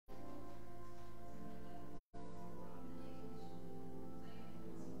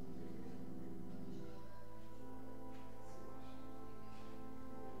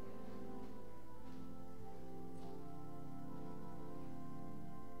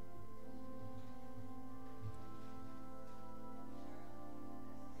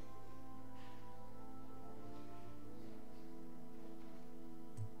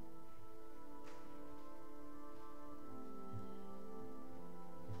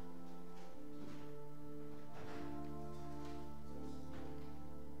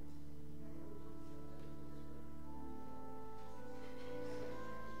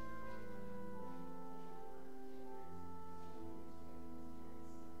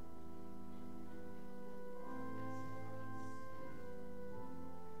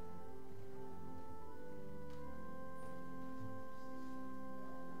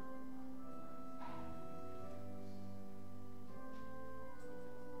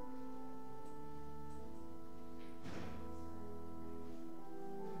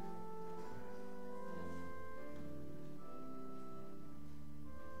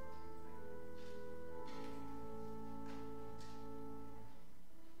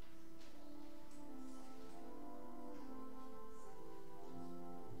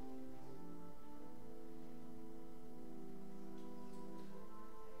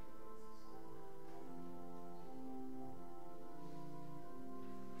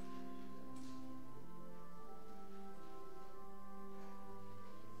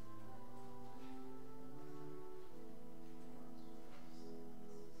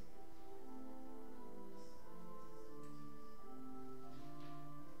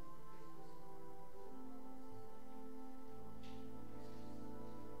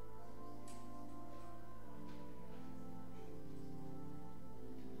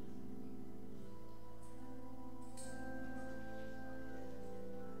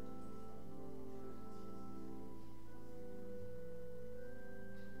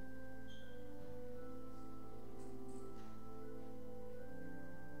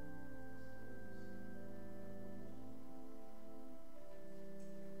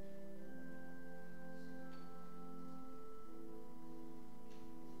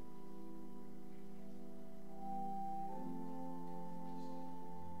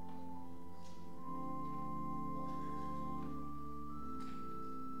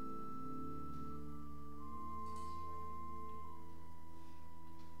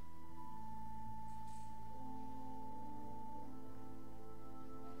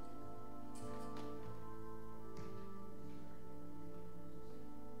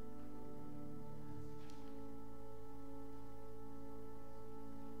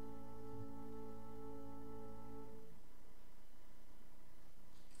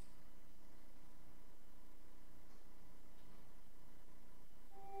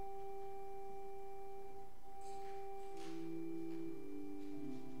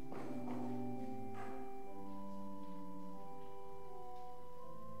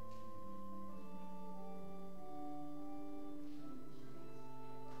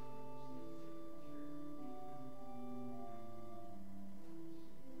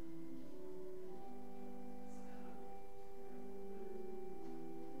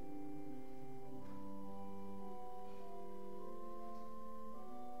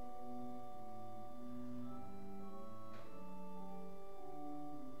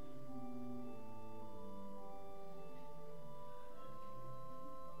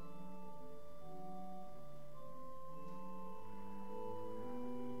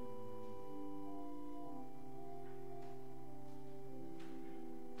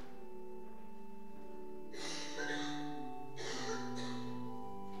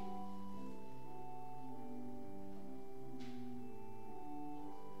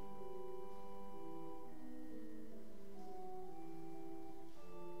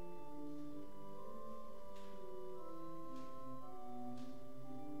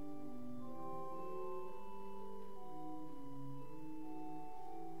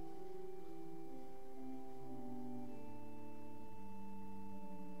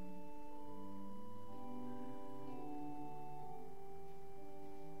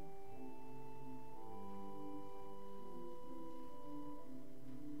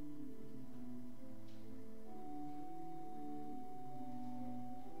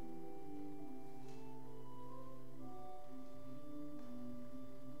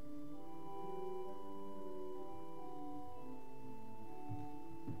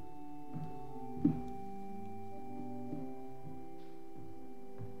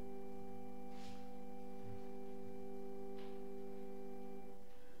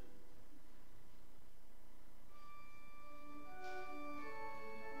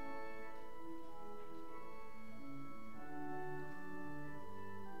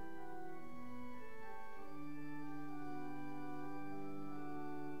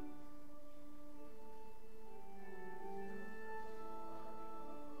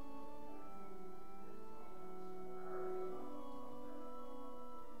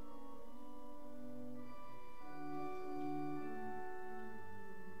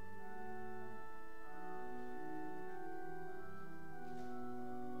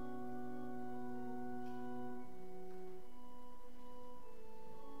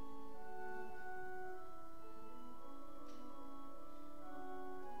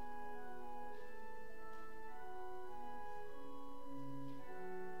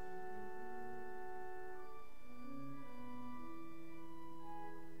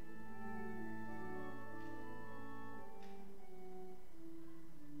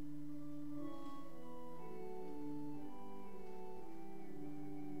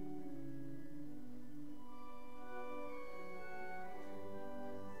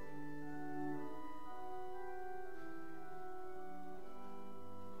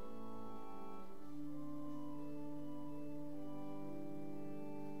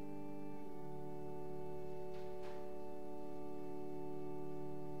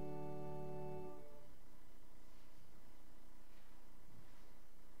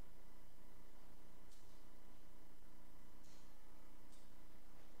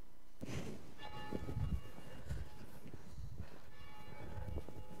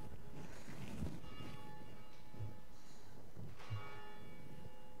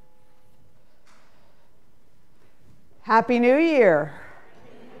Happy New Year.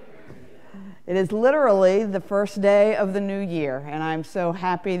 It is literally the first day of the new year, and I'm so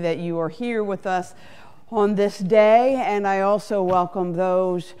happy that you are here with us on this day. And I also welcome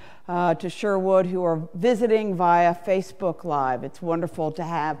those to Sherwood who are visiting via Facebook Live. It's wonderful to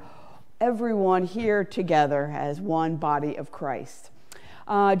have everyone here together as one body of Christ.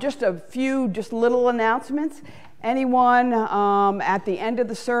 Just a few little announcements. Anyone at the end of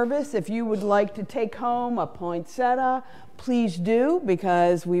the service, if you would like to take home a poinsettia, please do,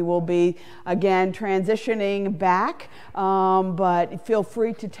 because we will be again transitioning back, but feel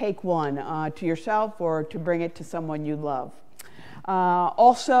free to take one to yourself or to bring it to someone you love.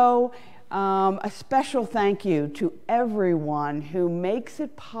 Also, a special thank you to everyone who makes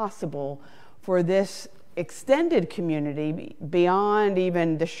it possible for this extended community beyond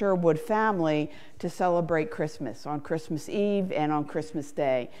even the Sherwood family to celebrate Christmas on Christmas Eve and on Christmas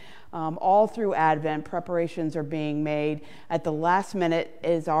Day. All through Advent, preparations are being made. At the last minute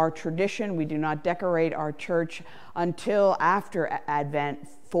is our tradition. We do not decorate our church until after Advent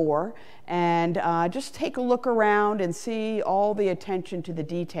 4. And just take a look around and see all the attention to the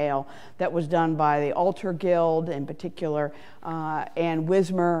detail that was done by the Altar Guild in particular, Ann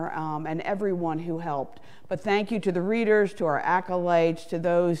Wismer, and everyone who helped. But thank you to the readers, to our acolytes, to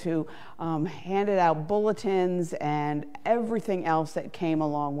those who handed out bulletins and everything else that came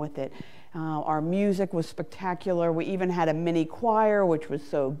along with it. Our music was spectacular. We even had a mini choir, which was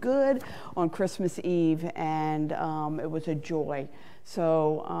so good on Christmas Eve, and it was a joy.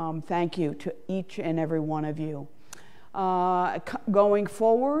 So thank you to each and every one of you. Going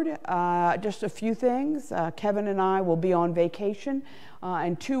forward, just a few things. Kevin and I will be on vacation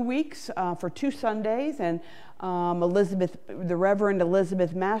in 2 weeks for 2 Sundays, and the Reverend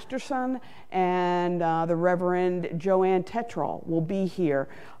Elizabeth Masterson and the Reverend Joanne Tetrall will be here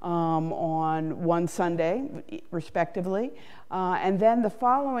on one Sunday, respectively. And then the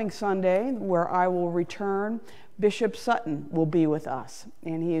following Sunday, where I will return, Bishop Sutton will be with us,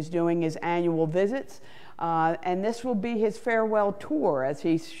 and he is doing his annual visits. And this will be his farewell tour, as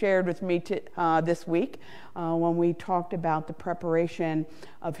he shared with me this week when we talked about the preparation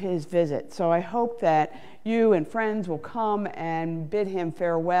of his visit. So I hope that you and friends will come and bid him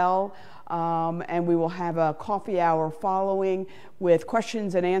farewell, and we will have a coffee hour following with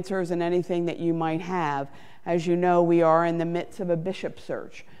questions and answers and anything that you might have. As you know, we are in the midst of a bishop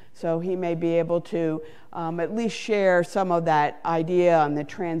search. So he may be able to at least share some of that idea on the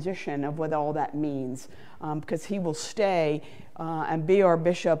transition of what all that means, because he will stay and be our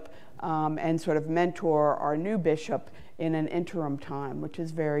bishop and sort of mentor our new bishop in an interim time, which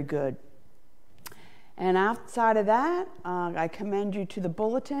is very good. And outside of that, I commend you to the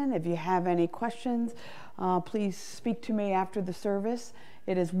bulletin. If you have any questions, please speak to me after the service.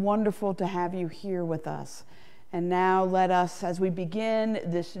 It is wonderful to have you here with us. And now let us, as we begin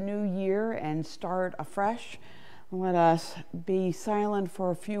this new year and start afresh, let us be silent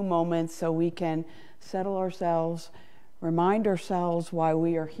for a few moments so we can settle ourselves, remind ourselves why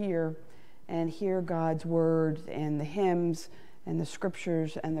we are here, and hear God's words and the hymns and the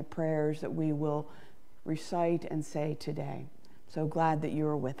scriptures and the prayers that we will recite and say today. So glad that you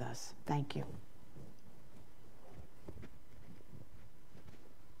are with us. Thank you.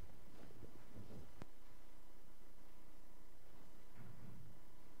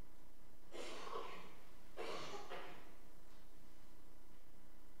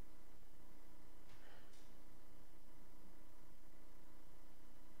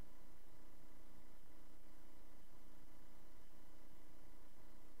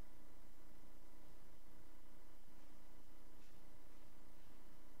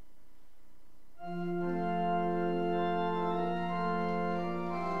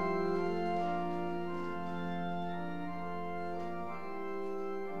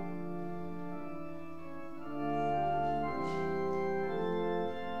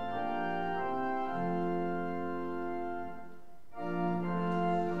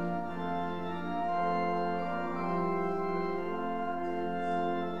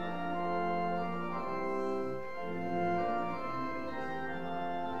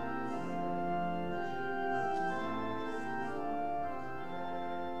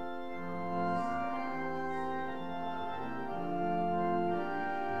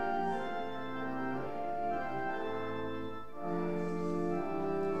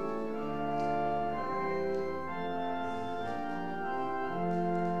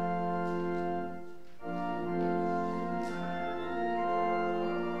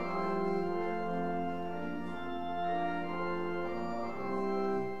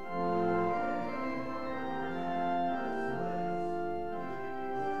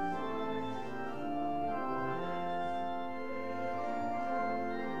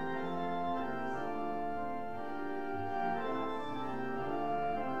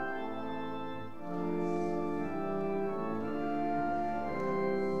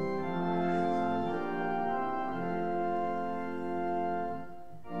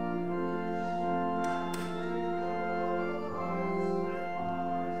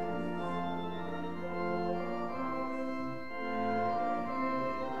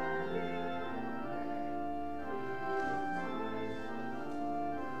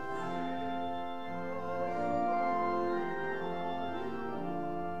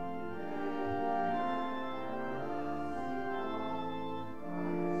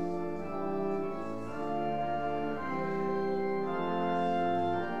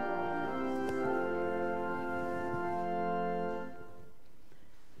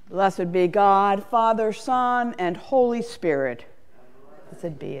 Blessed be God, Father, Son, and Holy Spirit.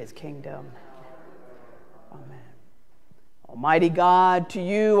 Blessed be his kingdom. Amen. Almighty God, to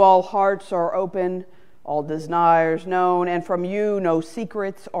you all hearts are open, all desires known, and from you no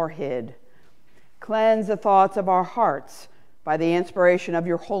secrets are hid. Cleanse the thoughts of our hearts by the inspiration of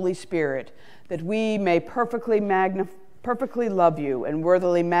your Holy Spirit, that we may perfectly love you and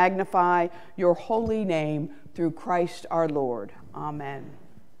worthily magnify your holy name through Christ our Lord. Amen.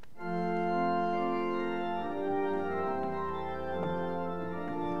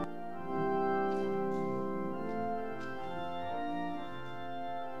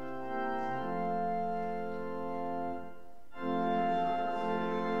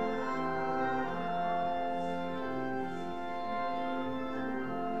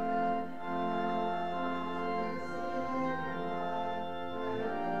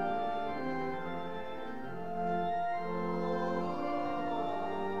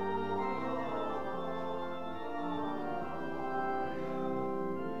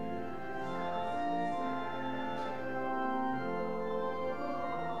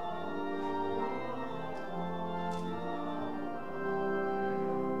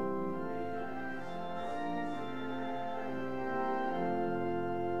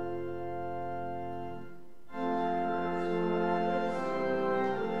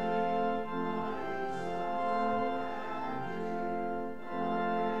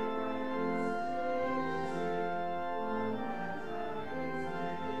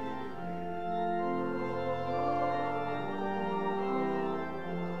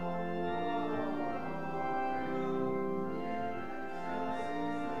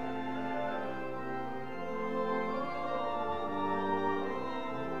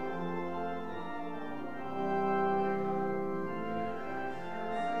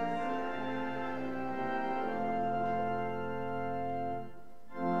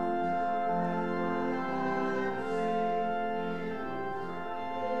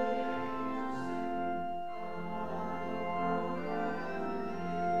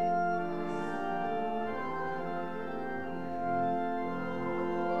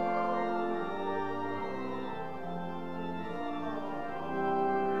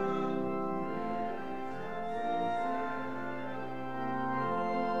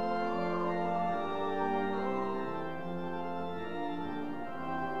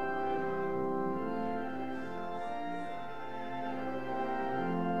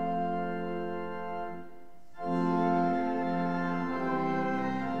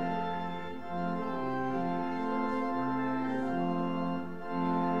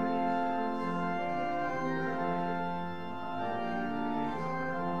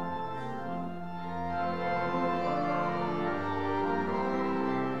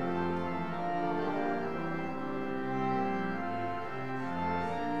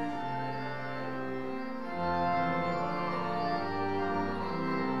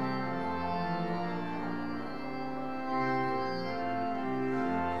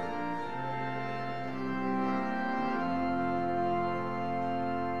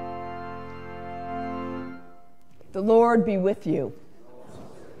 The Lord be with you.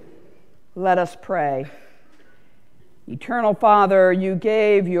 Let us pray. Eternal Father, you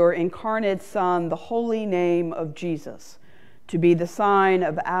gave your incarnate Son the holy name of Jesus to be the sign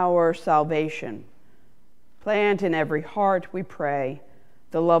of our salvation. Plant in every heart, we pray,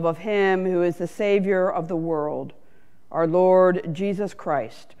 the love of him who is the Savior of the world, our Lord Jesus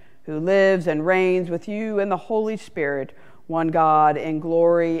Christ, who lives and reigns with you in the Holy Spirit, one God, in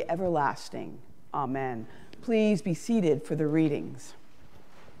glory everlasting. Amen. Please be seated for the readings.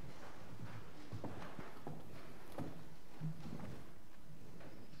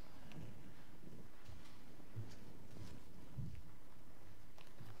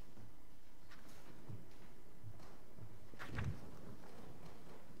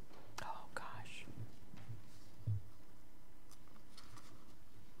 Oh, gosh.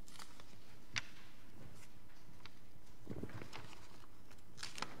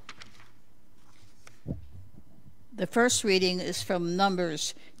 The first reading is from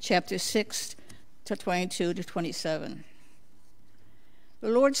Numbers, chapter 6 to 22 to 27. The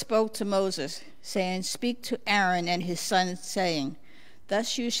Lord spoke to Moses, saying, "Speak to Aaron and his sons, saying,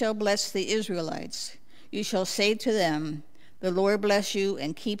 Thus you shall bless the Israelites. You shall say to them, The Lord bless you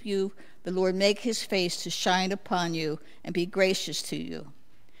and keep you. The Lord make his face to shine upon you and be gracious to you.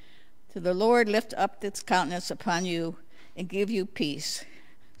 To the Lord lift up his countenance upon you and give you peace.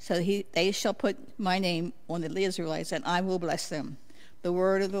 So they shall put my name on the Israelites, and I will bless them." The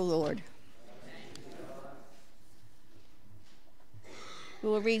word of the Lord. We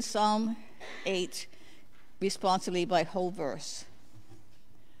will read Psalm 8 responsively by whole verse.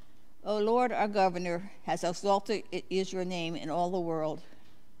 O Lord, our governor, has exalted is your name in all the world.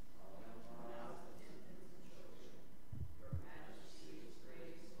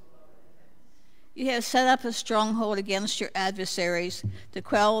 You have set up a stronghold against your adversaries to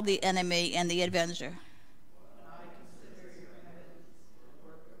quell the enemy and the avenger.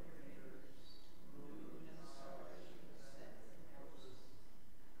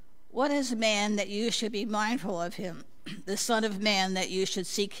 What is man that you should be mindful of him, the Son of Man that you should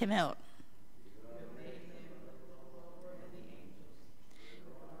seek him out?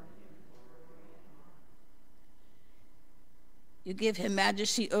 You give him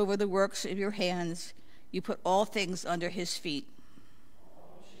majesty over the works of your hands. You put all things under his feet.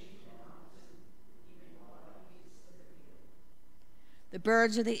 The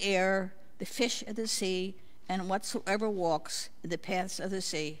birds of the air, the fish of the sea, and whatsoever walks in the paths of the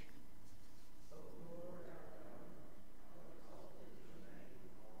sea.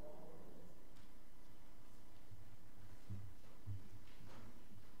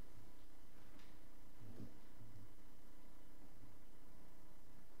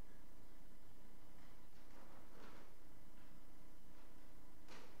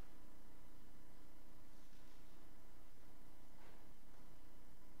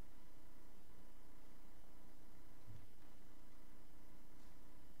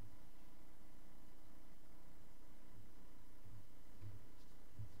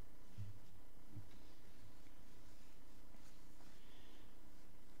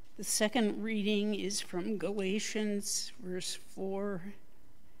 The second reading is from Galatians, verse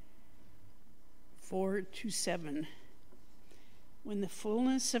 4:7. When the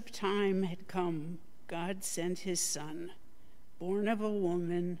fullness of time had come, God sent his Son, born of a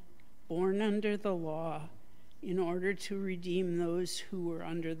woman, born under the law, in order to redeem those who were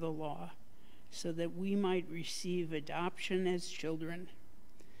under the law, so that we might receive adoption as children.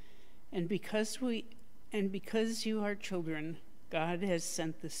 And because you are children, God has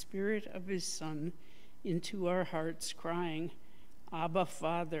sent the Spirit of his Son into our hearts, crying, Abba,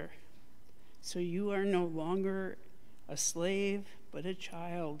 Father. So you are no longer a slave, but a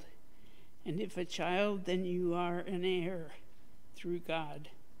child. And if a child, then you are an heir through God.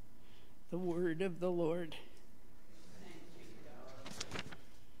 The word of the Lord. Thank you, God.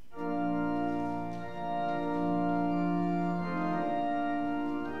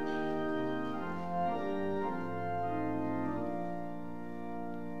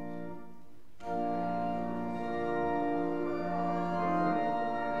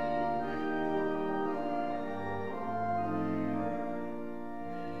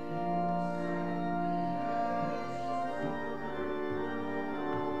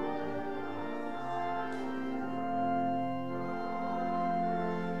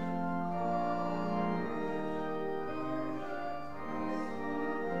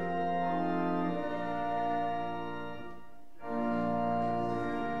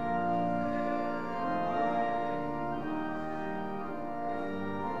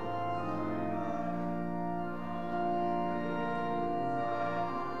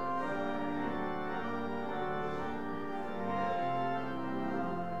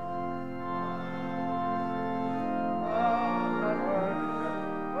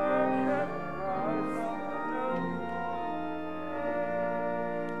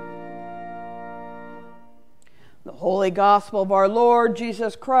 The Holy Gospel of our Lord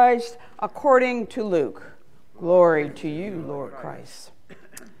Jesus Christ according to Luke. Glory to you, Lord Christ.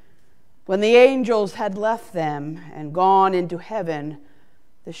 When the angels had left them and gone into heaven,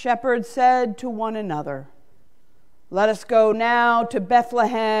 the shepherds said to one another, "Let us go now to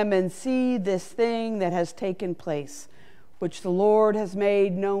Bethlehem and see this thing that has taken place, which the Lord has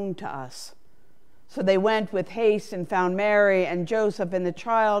made known to us." So they went with haste and found Mary and Joseph and the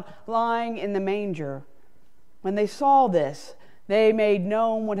child lying in the manger. When they saw this, they made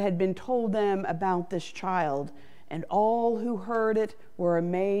known what had been told them about this child, and all who heard it were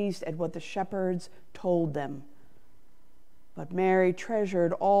amazed at what the shepherds told them. But Mary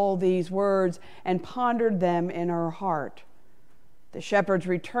treasured all these words and pondered them in her heart. The shepherds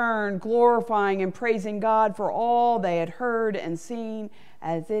returned, glorifying and praising God for all they had heard and seen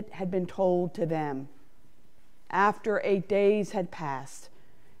as it had been told to them. After 8 days had passed,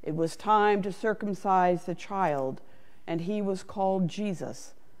 it was time to circumcise the child, and he was called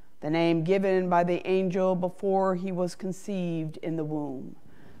Jesus, the name given by the angel before he was conceived in the womb.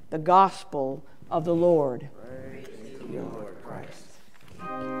 The Gospel of the Lord. Praise to you, Lord Christ.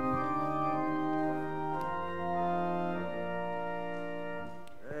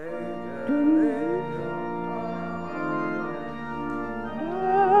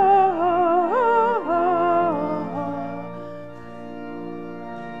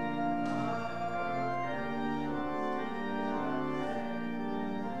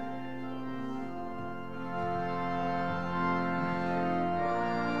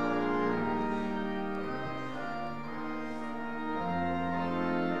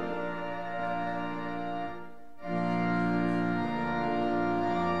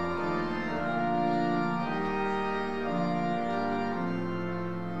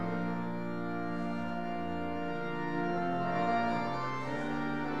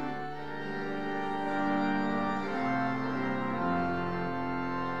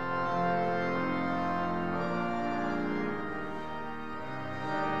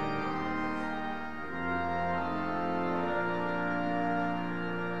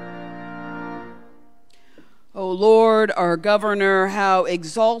 Lord, our governor, how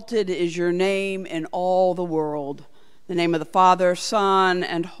exalted is your name in all the world. In the name of the Father, Son,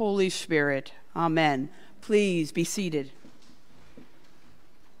 and Holy Spirit. Amen. Please be seated.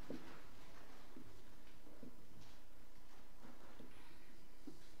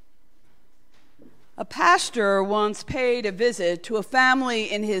 A pastor once paid a visit to a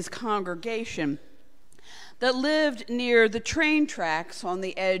family in his congregation that lived near the train tracks on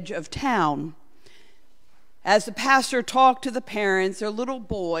the edge of town. As the pastor talked to the parents, their little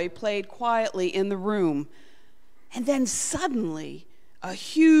boy played quietly in the room. And then suddenly, a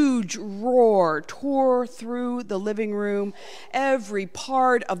huge roar tore through the living room. Every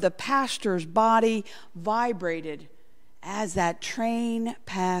part of the pastor's body vibrated as that train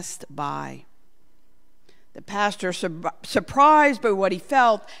passed by. The pastor, surprised by what he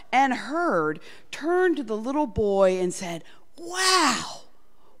felt and heard, turned to the little boy and said, "Wow,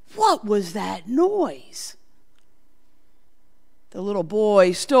 what was that noise?" The little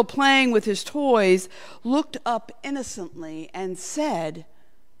boy, still playing with his toys, looked up innocently and said,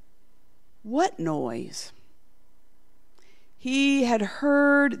 "What noise?" He had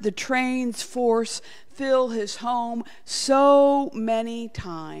heard the train's force fill his home so many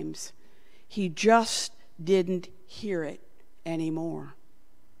times, he just didn't hear it anymore.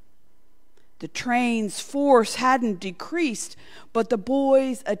 The train's force hadn't decreased, but the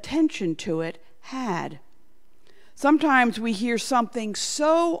boy's attention to it had. Sometimes we hear something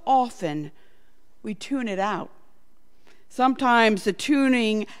so often, we tune it out. Sometimes the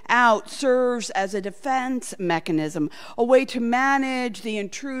tuning out serves as a defense mechanism, a way to manage the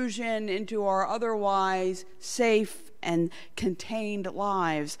intrusion into our otherwise safe and contained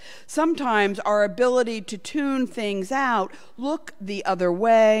lives. Sometimes our ability to tune things out, look the other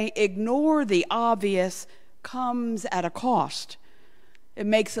way, ignore the obvious, comes at a cost. It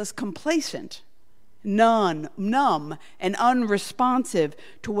makes us complacent, numb, and unresponsive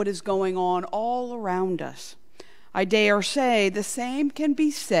to what is going on all around us. I dare say the same can be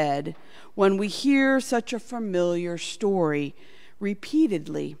said when we hear such a familiar story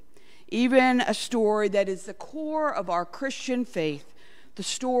repeatedly, even a story that is the core of our Christian faith, the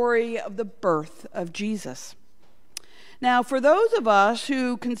story of the birth of Jesus. Now, for those of us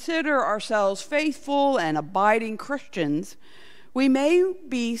who consider ourselves faithful and abiding Christians, we may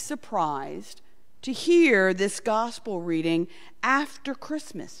be surprised to hear this gospel reading after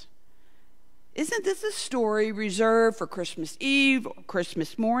Christmas. Isn't this a story reserved for Christmas Eve or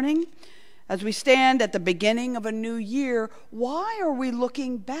Christmas morning? As we stand at the beginning of a new year, why are we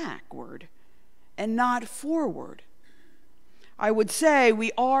looking backward and not forward? I would say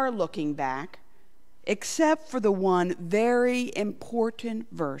we are looking back, except for the one very important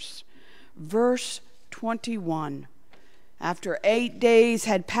verse, verse 21. After 8 days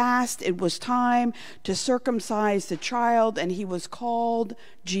had passed, it was time to circumcise the child, and he was called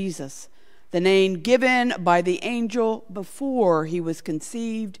Jesus, the name given by the angel before he was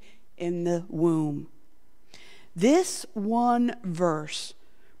conceived in the womb. This one verse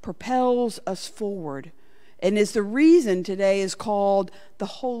propels us forward and is the reason today is called the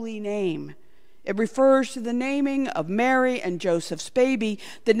Holy Name. It refers to the naming of Mary and Joseph's baby,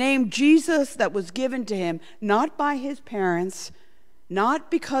 the name Jesus that was given to him not by his parents, not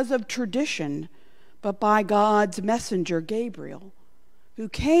because of tradition, but by God's messenger Gabriel, who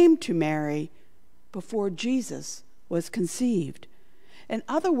came to Mary before Jesus was conceived. In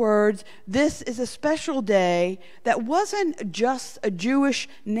other words, this is a special day that wasn't just a Jewish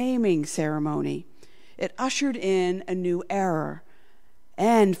naming ceremony. It ushered in a new era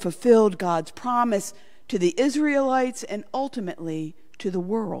and fulfilled God's promise to the Israelites and ultimately to the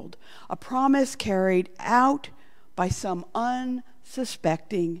world, a promise carried out by some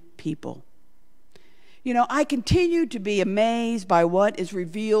unsuspecting people. You know, I continue to be amazed by what is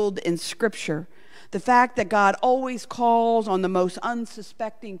revealed in Scripture. The fact that God always calls on the most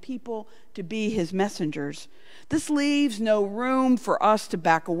unsuspecting people to be his messengers. This leaves no room for us to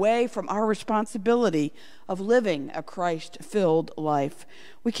back away from our responsibility of living a Christ-filled life.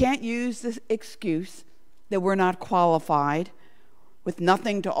 We can't use this excuse that we're not qualified, with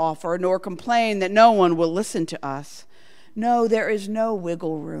nothing to offer, nor complain that no one will listen to us. No, there is no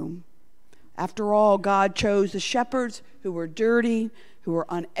wiggle room. After all, God chose the shepherds who were dirty, who were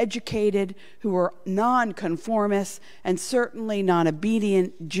uneducated, who were nonconformists, and certainly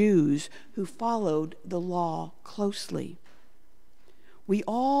non-obedient Jews who followed the law closely. We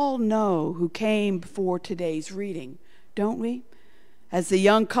all know who came before today's reading, don't we? As the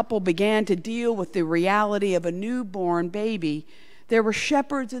young couple began to deal with the reality of a newborn baby, there were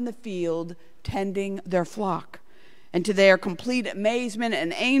shepherds in the field tending their flock. And to their complete amazement,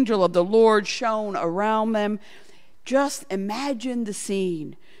 an angel of the Lord shone around them. Just imagine the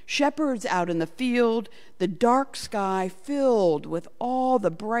scene. Shepherds out in the field, the dark sky filled with all the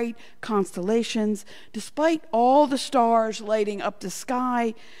bright constellations. Despite all the stars lighting up the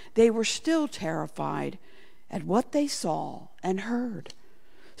sky, they were still terrified at what they saw and heard.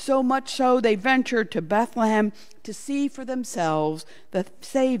 So much so they ventured to Bethlehem to see for themselves the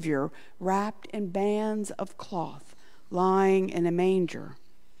Savior wrapped in bands of cloth, lying in a manger.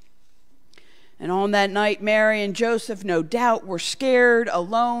 And on that night, Mary and Joseph, no doubt, were scared,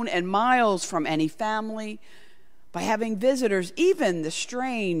 alone, and miles from any family. By having visitors, even the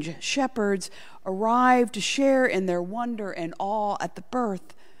strange shepherds arrived to share in their wonder and awe at the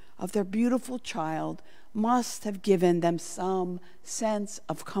birth of their beautiful child must have given them some sense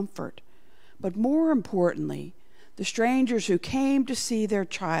of comfort. But more importantly, the strangers who came to see their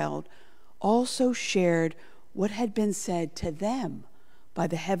child also shared what had been said to them by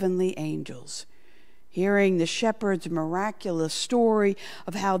the heavenly angels. Hearing the shepherds' miraculous story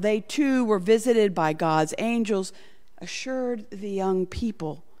of how they too were visited by God's angels assured the young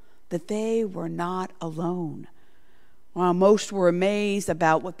people that they were not alone. While most were amazed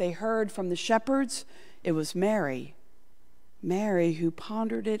about what they heard from the shepherds, it was Mary who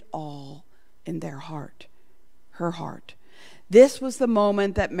pondered it all in her heart. This was the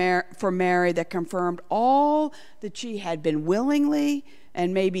moment for Mary that confirmed all that she had been willingly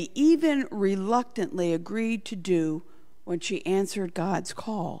and maybe even reluctantly agreed to do when she answered God's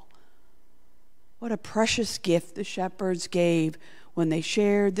call. What a precious gift the shepherds gave when they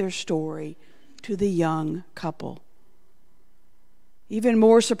shared their story to the young couple. Even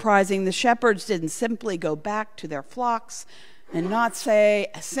more surprising, the shepherds didn't simply go back to their flocks and not say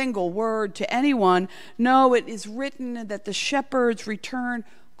a single word to anyone. No, it is written that the shepherds returned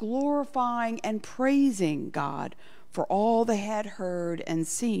glorifying and praising God for all they had heard and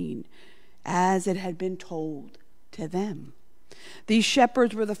seen, as it had been told to them. These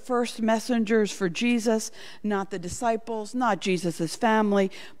shepherds were the first messengers for Jesus, not the disciples, not Jesus' family,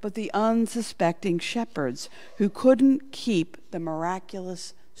 but the unsuspecting shepherds who couldn't keep the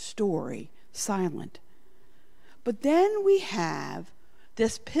miraculous story silent. But then we have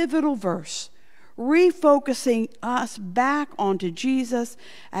this pivotal verse refocusing us back onto Jesus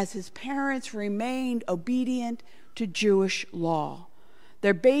as his parents remained obedient to Jewish law.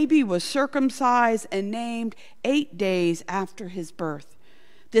 Their baby was circumcised and named 8 days after his birth.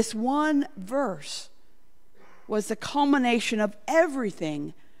 This one verse was the culmination of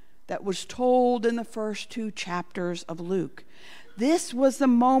everything that was told in the first 2 chapters of Luke. This was the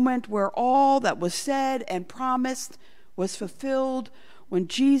moment where all that was said and promised was fulfilled when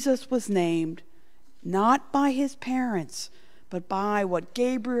Jesus was named, not by his parents, but by what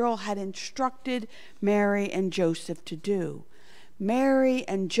Gabriel had instructed Mary and Joseph to do. Mary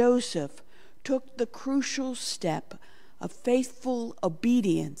and Joseph took the crucial step of faithful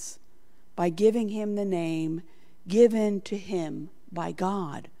obedience by giving him the name given to him by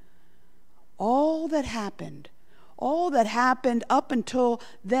God. All that happened up until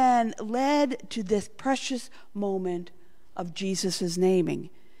then led to this precious moment of Jesus' naming.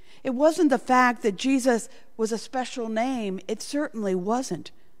 It wasn't the fact that Jesus was a special name. It certainly wasn't.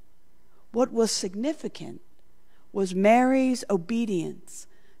 What was significant was Mary's obedience,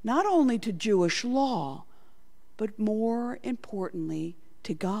 not only to Jewish law, but more importantly,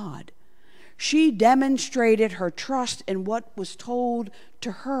 to God. She demonstrated her trust in what was told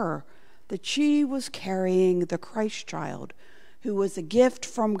to her, that she was carrying the Christ child, who was a gift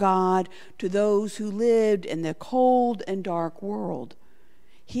from God to those who lived in the cold and dark world.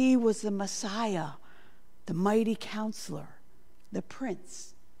 He was the Messiah, the mighty counselor, the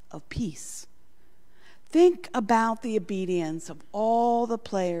Prince of Peace. Think about the obedience of all the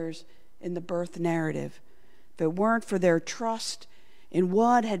players in the birth narrative. If it weren't for their trust in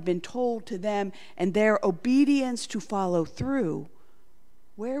what had been told to them and their obedience to follow through,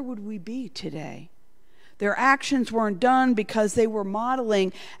 where would we be today? Their actions weren't done because they were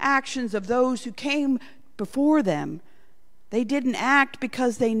modeling actions of those who came before them. They didn't act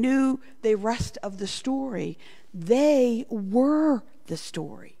because they knew the rest of the story. They were the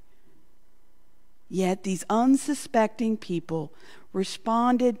story. Yet these unsuspecting people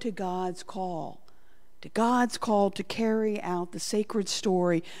responded to God's call to carry out the sacred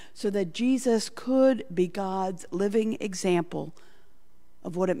story so that Jesus could be God's living example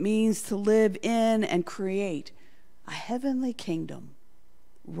of what it means to live in and create a heavenly kingdom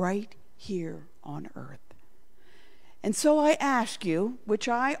right here on earth. And so I ask you, which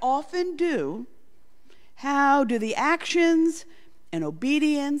I often do, how do the actions and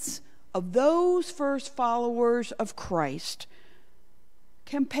obedience of those first followers of Christ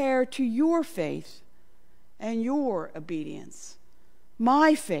compare to your faith and your obedience,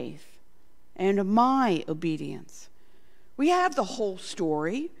 my faith and my obedience. We have the whole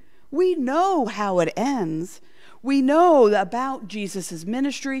story. We know how it ends. We know about Jesus'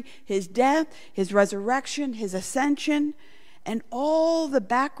 ministry, his death, his resurrection, his ascension, and all the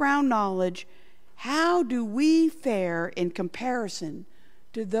background knowledge. How do we fare in comparison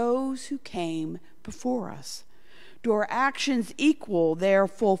to those who came before us? Do our actions equal their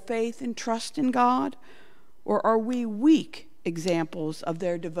full faith and trust in God? Or are we weak examples of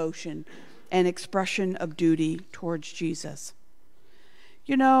their devotion and expression of duty towards Jesus?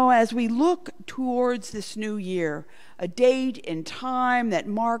 You know, as we look towards this new year, a date in time that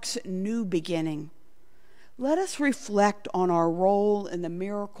marks new beginning, let us reflect on our role in the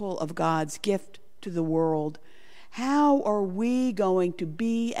miracle of God's gift to the world. How are we going to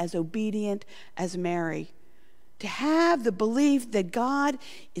be as obedient as Mary? To have the belief that God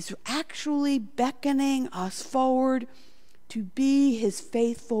is actually beckoning us forward to be his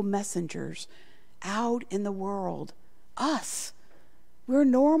faithful messengers out in the world. Us. We're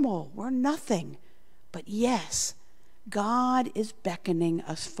normal. We're nothing. But yes, God is beckoning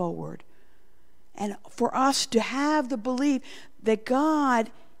us forward. And for us to have the belief that God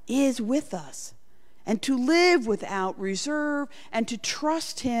is with us, and to live without reserve, and to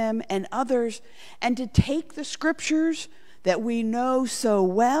trust him and others, and to take the scriptures that we know so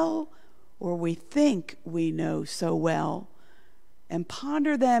well, or we think we know so well, and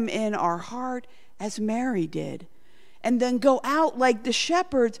ponder them in our heart as Mary did, and then go out like the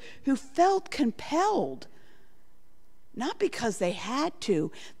shepherds who felt compelled, not because they had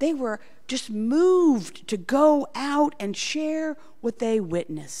to, they were just moved to go out and share what they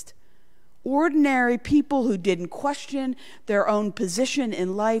witnessed. Ordinary people who didn't question their own position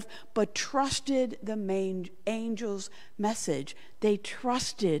in life, but trusted the angel's message. They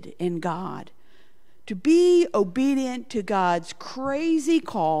trusted in God. To be obedient to God's crazy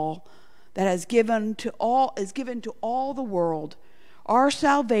call that is given to all the world, our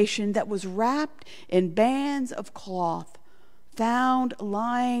salvation that was wrapped in bands of cloth, found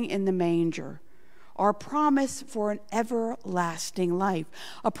lying in the manger. Our promise for an everlasting life.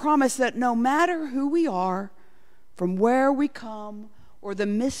 A promise that no matter who we are, from where we come, or the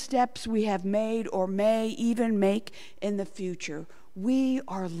missteps we have made or may even make in the future, we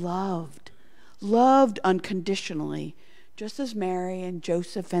are loved. Loved unconditionally, just as Mary and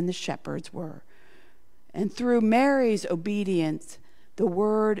Joseph and the shepherds were. And through Mary's obedience, the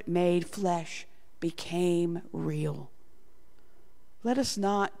Word made flesh became real. Let us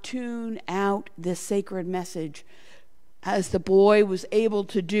not tune out this sacred message as the boy was able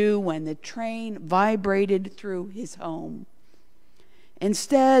to do when the train vibrated through his home.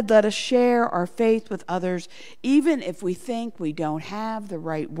 Instead, let us share our faith with others, even if we think we don't have the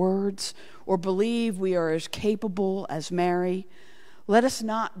right words or believe we are as capable as Mary. Let us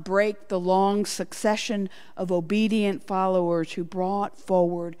not break the long succession of obedient followers who brought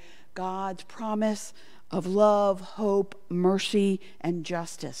forward God's promise of love, hope, mercy, and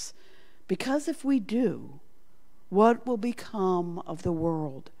justice. Because if we do, what will become of the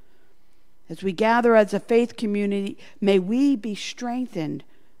world? As we gather as a faith community, may we be strengthened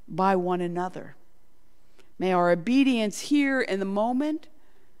by one another. May our obedience here in the moment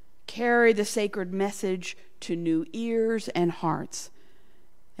carry the sacred message to new ears and hearts.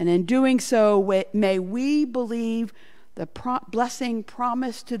 And in doing so, may we believe the blessing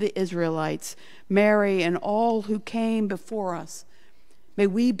promised to the Israelites, Mary and all who came before us. May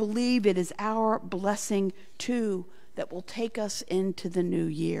we believe it is our blessing too that will take us into the new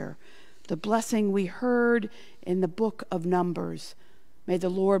year. The blessing we heard in the book of Numbers. May the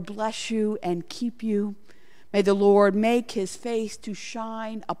Lord bless you and keep you. May the Lord make his face to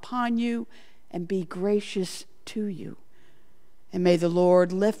shine upon you and be gracious to you. And may the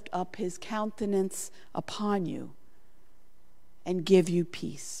Lord lift up his countenance upon you and give you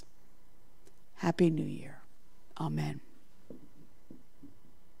peace. Happy New Year. Amen.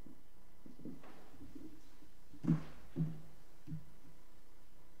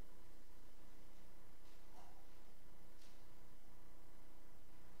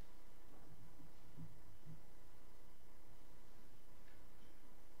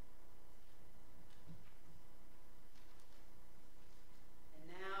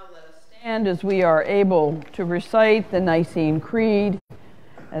 And as we are able to recite the Nicene Creed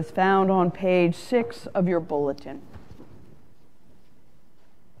as found on page 6 of your bulletin.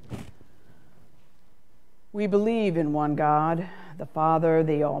 We believe in one God, the Father,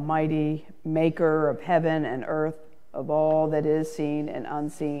 the Almighty, maker of heaven and earth, of all that is seen and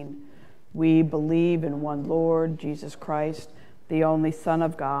unseen. We believe in one Lord, Jesus Christ, the only Son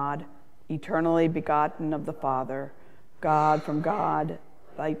of God, eternally begotten of the Father, God from God,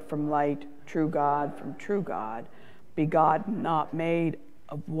 light from light, true God from true God, begotten, not made,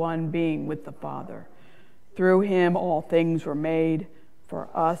 of one being with the Father. Through him all things were made. For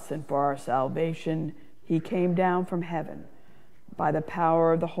us and for our salvation, he came down from heaven. By the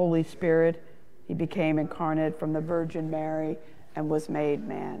power of the Holy Spirit, he became incarnate from the Virgin Mary and was made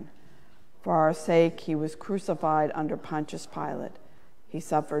man. For our sake, he was crucified under Pontius Pilate. He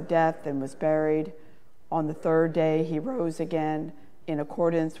suffered death and was buried. On the third day, he rose again in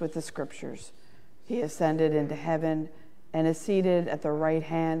accordance with the Scriptures. He ascended into heaven and is seated at the right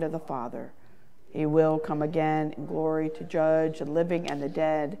hand of the Father. He will come again in glory to judge the living and the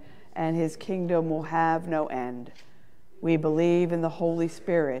dead, and his kingdom will have no end. We believe in the Holy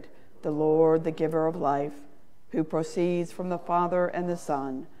Spirit, the Lord, the giver of life, who proceeds from the Father and the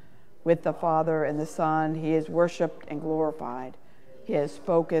Son. With the Father and the Son, he is worshiped and glorified. He has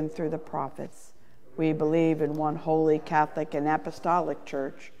spoken through the prophets. We believe in one holy Catholic and Apostolic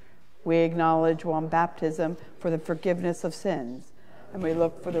Church. We acknowledge one baptism for the forgiveness of sins, and we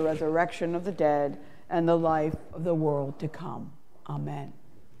look for the resurrection of the dead and the life of the world to come. Amen.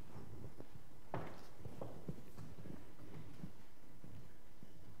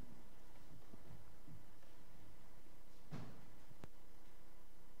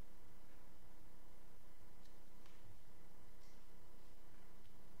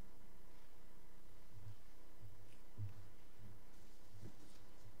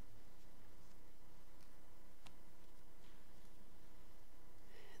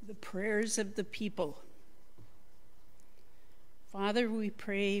 The prayers of the people. Father, we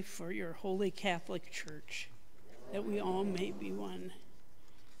pray for your holy Catholic Church, that we all may be one.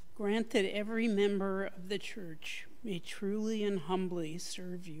 Grant that every member of the church may truly and humbly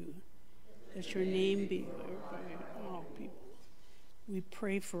serve you, that your name be glorified by all people. We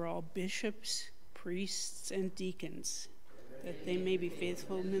pray for all bishops, priests, and deacons, that they may be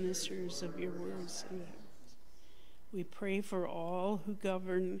faithful ministers of your words. We pray for all who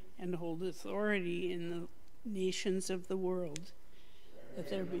govern and hold authority in the nations of the world, that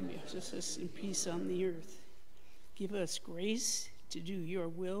there be justice and peace on the earth. Give us grace to do your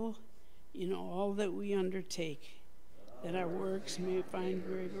will in all that we undertake, that our works may find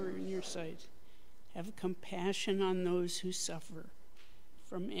favor in your sight. Have compassion on those who suffer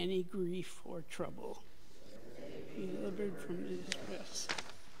from any grief or trouble. Be delivered from distress.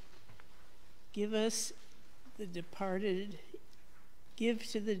 Give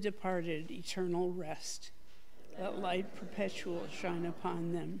to the departed eternal rest. Let light perpetual shine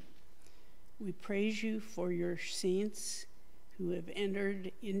upon them. We praise you for your saints who have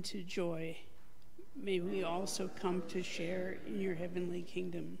entered into joy. May we also come to share in your heavenly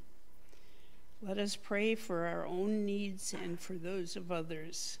kingdom. Let us pray for our own needs and for those of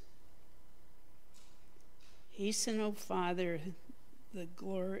others. Hasten, O Father,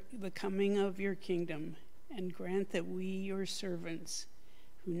 the coming of your kingdom, and grant that we, your servants,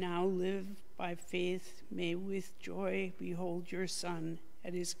 who now live by faith, may with joy behold your Son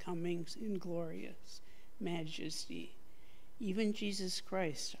at his coming in glorious majesty, even Jesus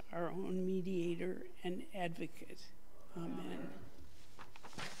Christ, our own mediator and advocate. Amen.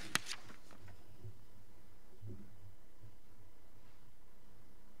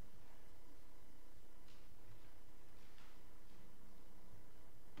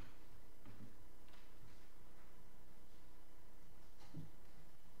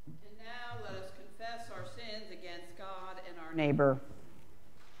 Neighbor.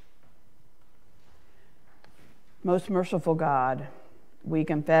 Most merciful God, we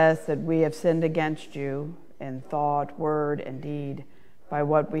confess that we have sinned against you in thought, word, and deed, by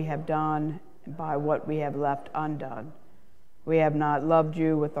what we have done and by what we have left undone. We have not loved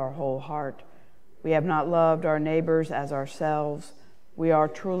you with our whole heart. We have not loved our neighbors as ourselves. We are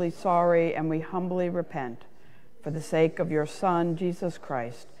truly sorry, and we humbly repent. For the sake of your Son, Jesus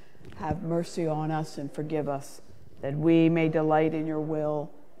Christ, have mercy on us and forgive us, that we may delight in your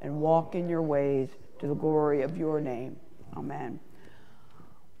will and walk in your ways to the glory of your name. Amen.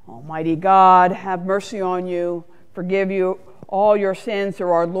 Almighty God, have mercy on you, forgive you all your sins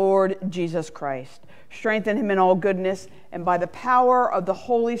through our Lord Jesus Christ. Strengthen him in all goodness, and by the power of the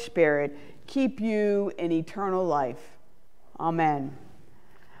Holy Spirit, keep you in eternal life. Amen.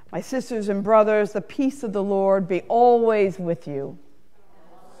 My sisters and brothers, the peace of the Lord be always with you.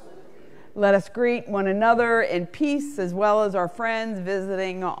 Let us greet one another in peace, as well as our friends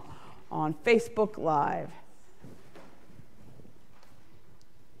visiting on Facebook Live.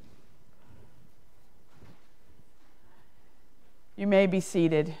 You may be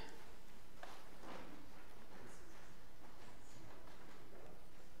seated.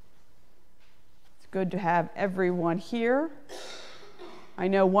 good to have everyone here. I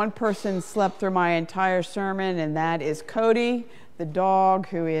know one person slept through my entire sermon, and that is Cody, the dog,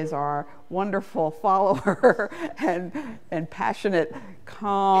 who is our wonderful follower and passionate,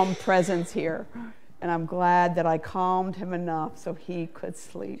 calm presence here. And I'm glad that I calmed him enough so he could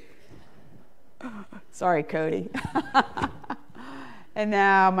sleep. Sorry, Cody. And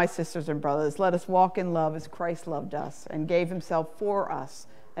now, my sisters and brothers, let us walk in love as Christ loved us and gave himself for us,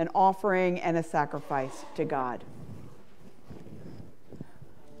 an offering and a sacrifice to God.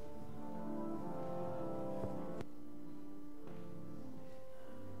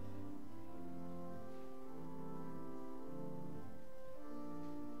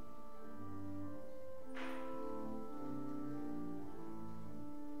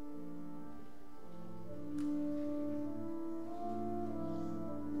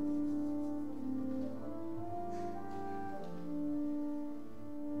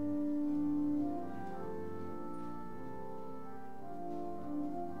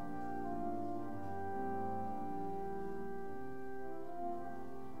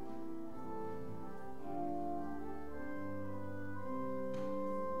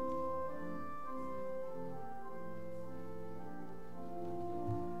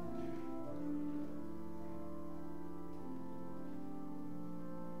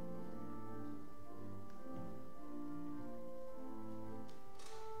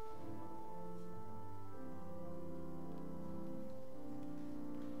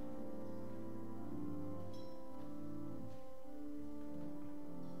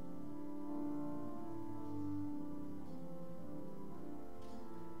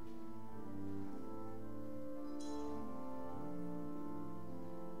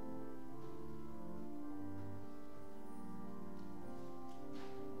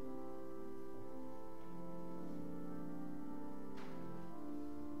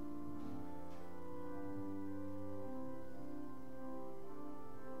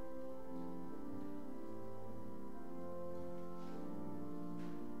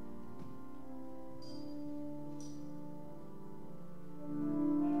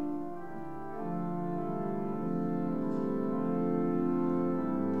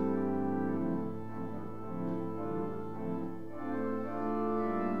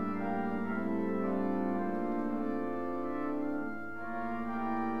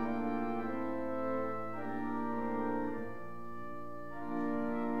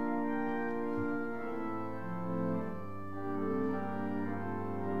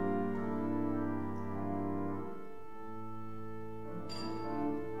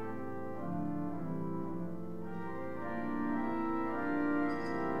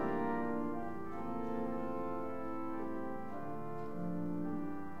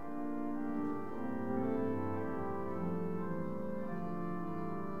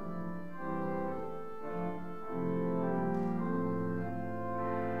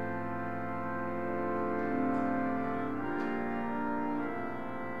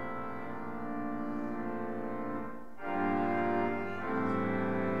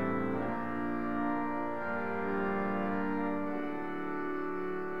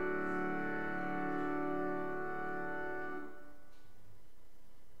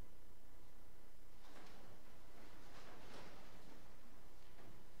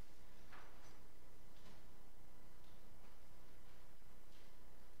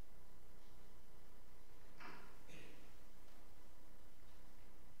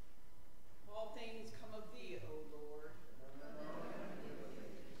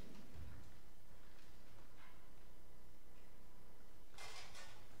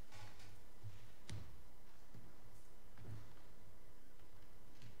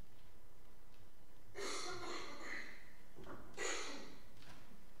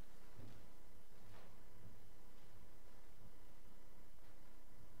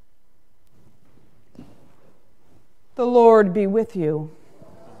 The Lord be with you.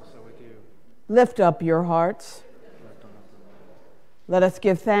 Also with you. Lift up your hearts. Let us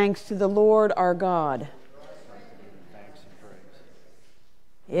give thanks to the Lord our God. Thanks and praise.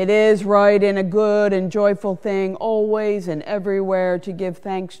 It is right and a good and joyful thing always and everywhere to give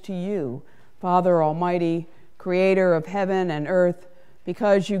thanks to you, Father Almighty, creator of heaven and earth,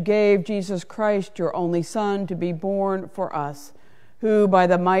 because you gave Jesus Christ, your only Son, to be born for us, who by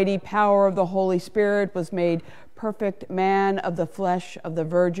the mighty power of the Holy Spirit was made perfect man of the flesh of the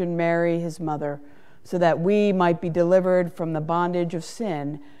Virgin Mary, his mother, so that we might be delivered from the bondage of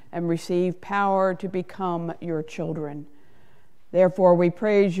sin and receive power to become your children. Therefore we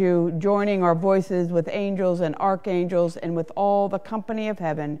praise you, joining our voices with angels and archangels and with all the company of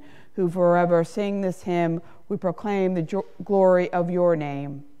heaven who forever sing this hymn. We proclaim the glory of your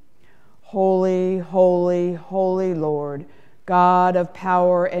name. Holy, holy, holy Lord, God of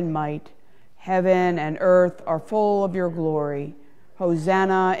power and might, heaven and earth are full of your glory.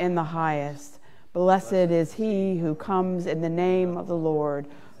 Hosanna in the highest. Blessed is he who comes in the name of the Lord.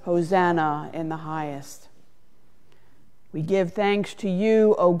 Hosanna in the highest. We give thanks to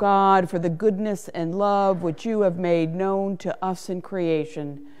you, O God, for the goodness and love which you have made known to us in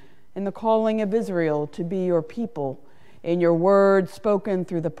creation, in the calling of Israel to be your people, in your word spoken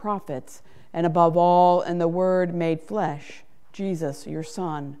through the prophets, and above all in the word made flesh, Jesus, your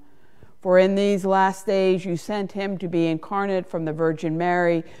Son. For in these last days you sent him to be incarnate from the Virgin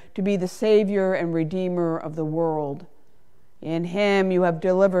Mary, to be the Savior and Redeemer of the world. In him you have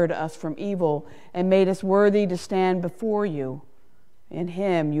delivered us from evil and made us worthy to stand before you. In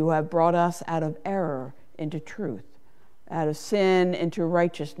him you have brought us out of error into truth, out of sin into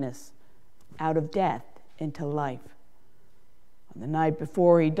righteousness, out of death into life. On the night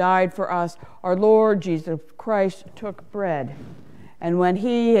before he died for us, our Lord Jesus Christ took bread, and when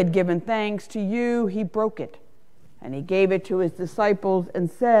he had given thanks to you, he broke it, and he gave it to his disciples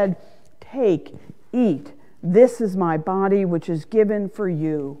and said, "Take, eat. This is my body, which is given for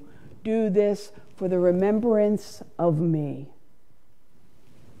you. Do this for the remembrance of me."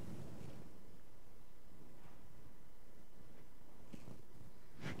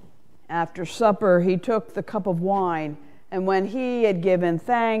 After supper, he took the cup of wine, and when he had given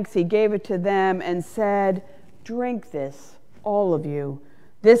thanks, he gave it to them and said, "Drink this, all of you.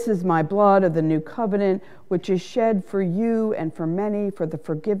 This is my blood of the new covenant, which is shed for you and for many for the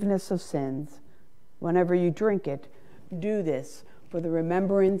forgiveness of sins. Whenever you drink it, do this for the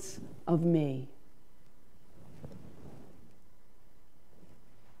remembrance of me."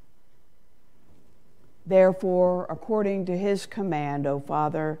 Therefore, according to his command, O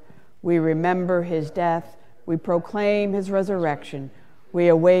Father, we remember his death, we proclaim his resurrection, we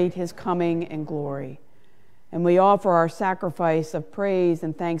await his coming in glory. And we offer our sacrifice of praise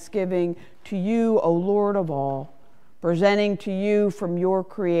and thanksgiving to you, O Lord of all, presenting to you from your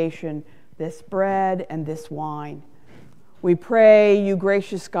creation this bread and this wine. We pray you,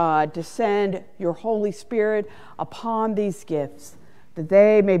 gracious God, to send your Holy Spirit upon these gifts, that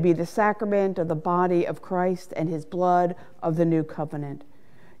they may be the sacrament of the body of Christ and his blood of the new covenant.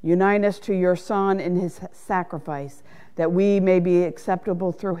 Unite us to your Son in his sacrifice, that we may be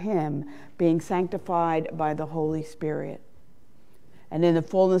acceptable through him, being sanctified by the Holy Spirit. And in the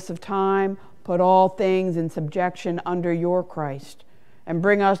fullness of time, put all things in subjection under your Christ, and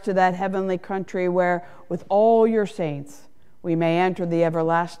bring us to that heavenly country where, with all your saints, we may enter the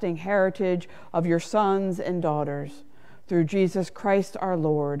everlasting heritage of your sons and daughters. Through Jesus Christ our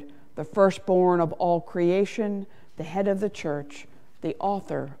Lord, the firstborn of all creation, the head of the church, the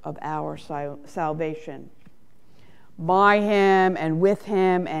author of our salvation. By him and with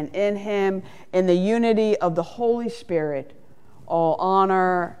him and in him, in the unity of the Holy Spirit, all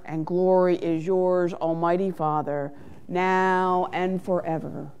honor and glory is yours, Almighty Father, now and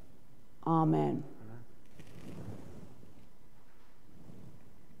forever. Amen.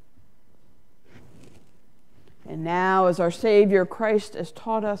 And now, as our Savior Christ has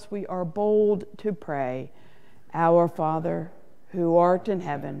taught us, we are bold to pray. Our Father, who art in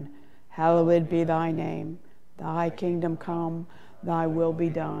heaven, hallowed be thy name. Thy kingdom come, thy will be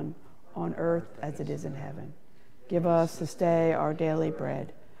done, on earth as it is in heaven. Give us this day our daily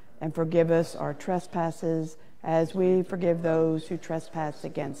bread, and forgive us our trespasses, as we forgive those who trespass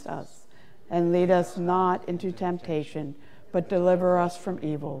against us. And lead us not into temptation, but deliver us from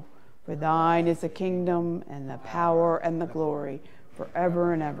evil. For thine is the kingdom, and the power, and the glory,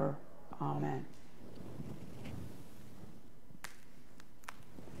 forever and ever. Amen.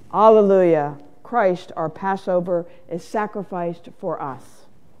 Alleluia. Christ, our Passover, is sacrificed for us.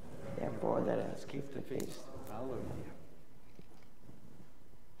 Therefore, let us keep the feast. Hallelujah.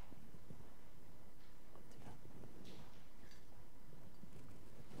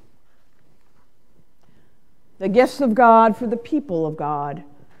 The gifts of God for the people of God.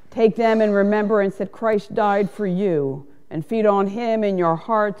 Take them in remembrance that Christ died for you, and feed on him in your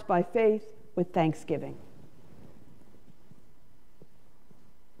hearts by faith with thanksgiving.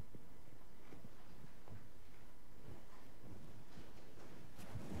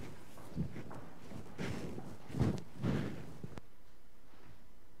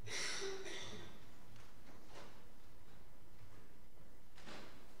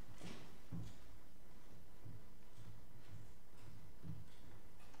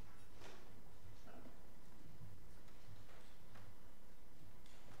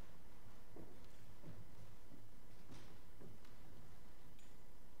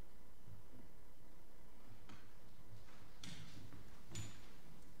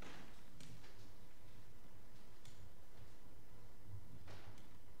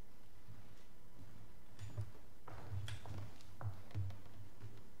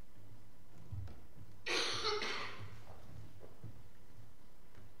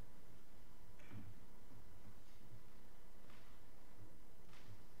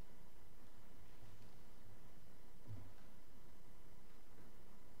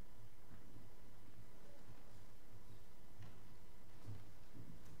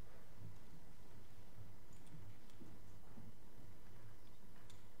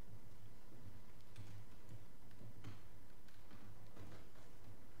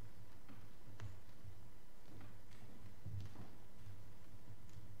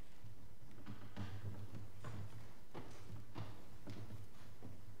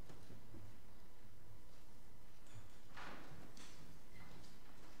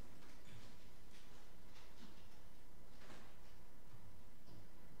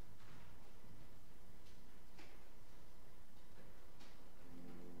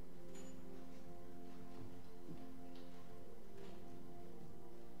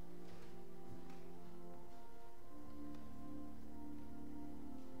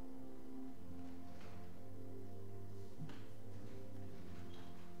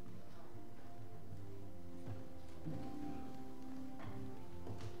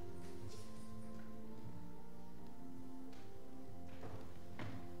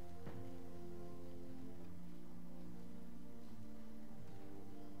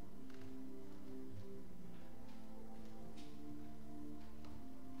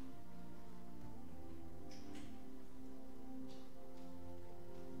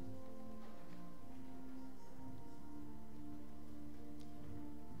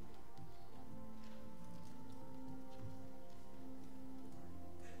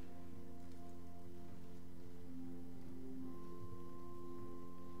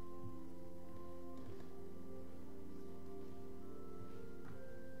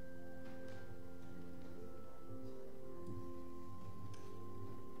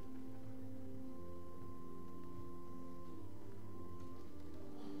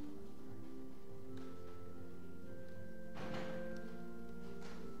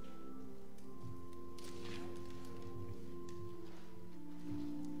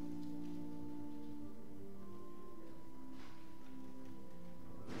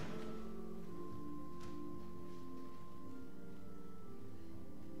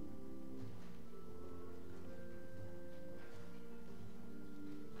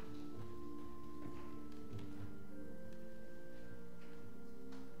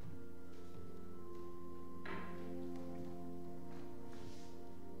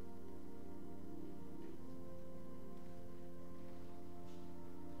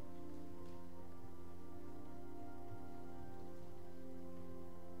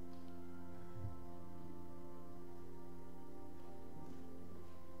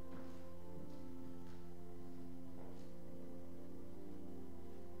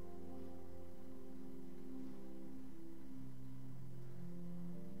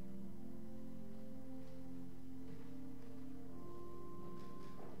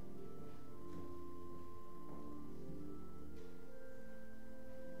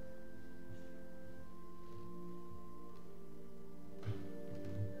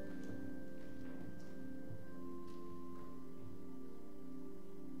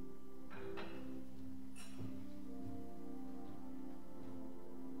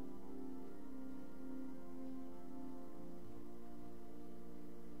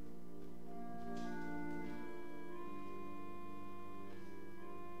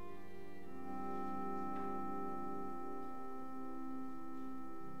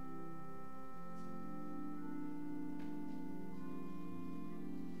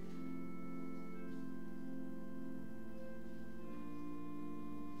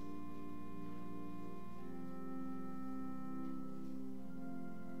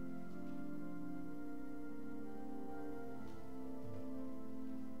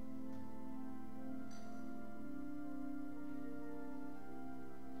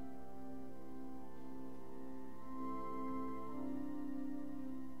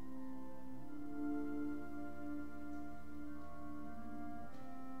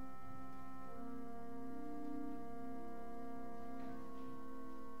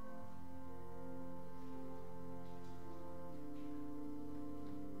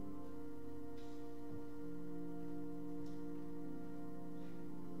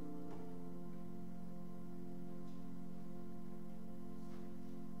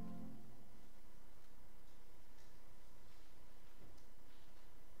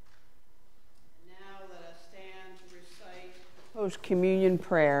 Post-communion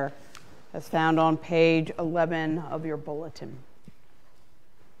prayer as found on page 11 of your bulletin.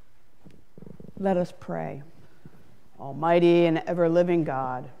 Let us pray. Almighty and ever-living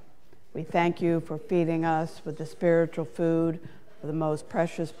God, we thank you for feeding us with the spiritual food of the most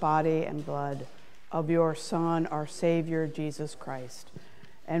precious body and blood of your Son, our Savior, Jesus Christ,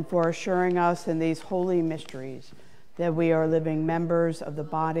 and for assuring us in these holy mysteries that we are living members of the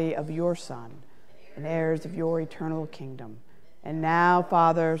body of your Son and heirs of your eternal kingdom. And now,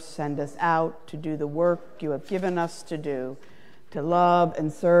 Father, send us out to do the work you have given us to do, to love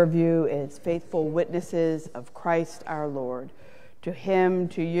and serve you as faithful witnesses of Christ our Lord. To him,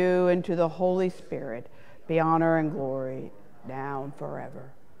 to you, and to the Holy Spirit be honor and glory, now and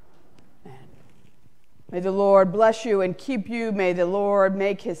forever. Amen. May the Lord bless you and keep you. May the Lord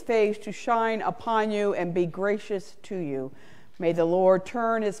make his face to shine upon you and be gracious to you. May the Lord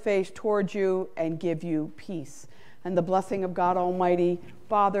turn his face towards you and give you peace. And the blessing of God Almighty,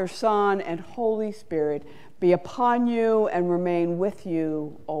 Father, Son, and Holy Spirit be upon you and remain with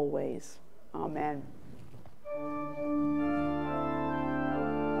you always. Amen.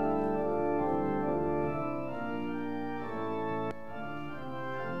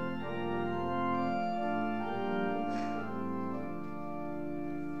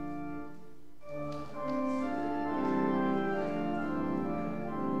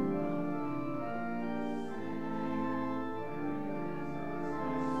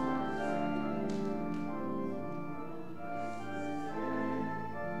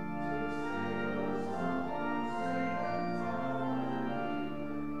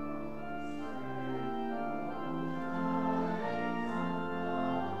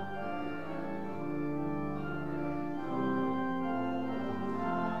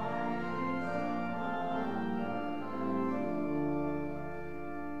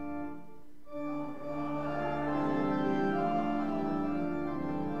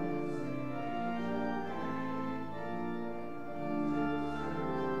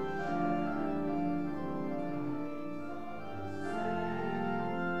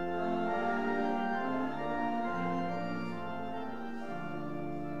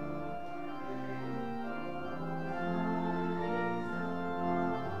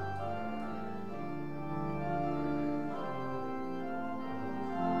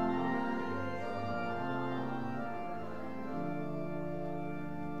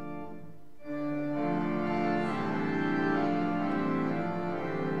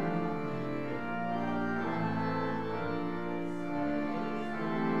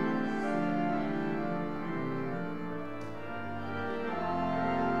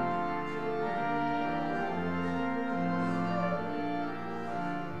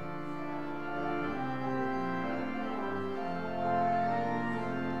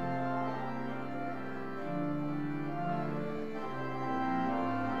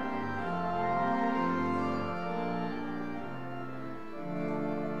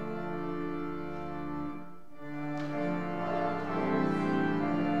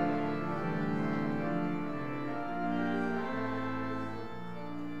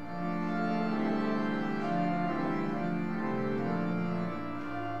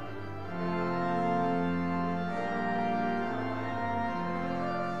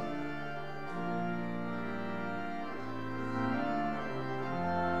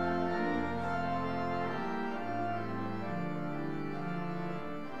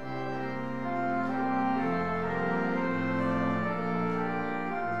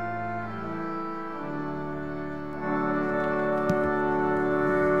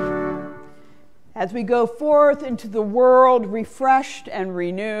 As we go forth into the world refreshed and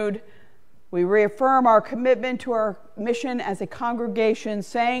renewed, we reaffirm our commitment to our mission as a congregation,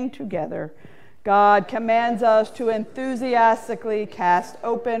 saying together, God commands us to enthusiastically cast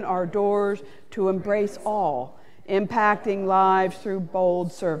open our doors to embrace all, impacting lives through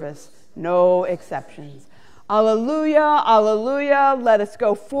bold service, no exceptions. Alleluia, alleluia, let us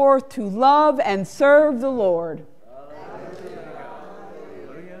go forth to love and serve the Lord.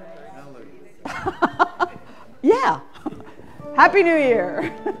 Yeah. Happy New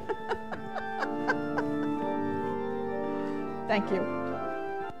Year. Thank you.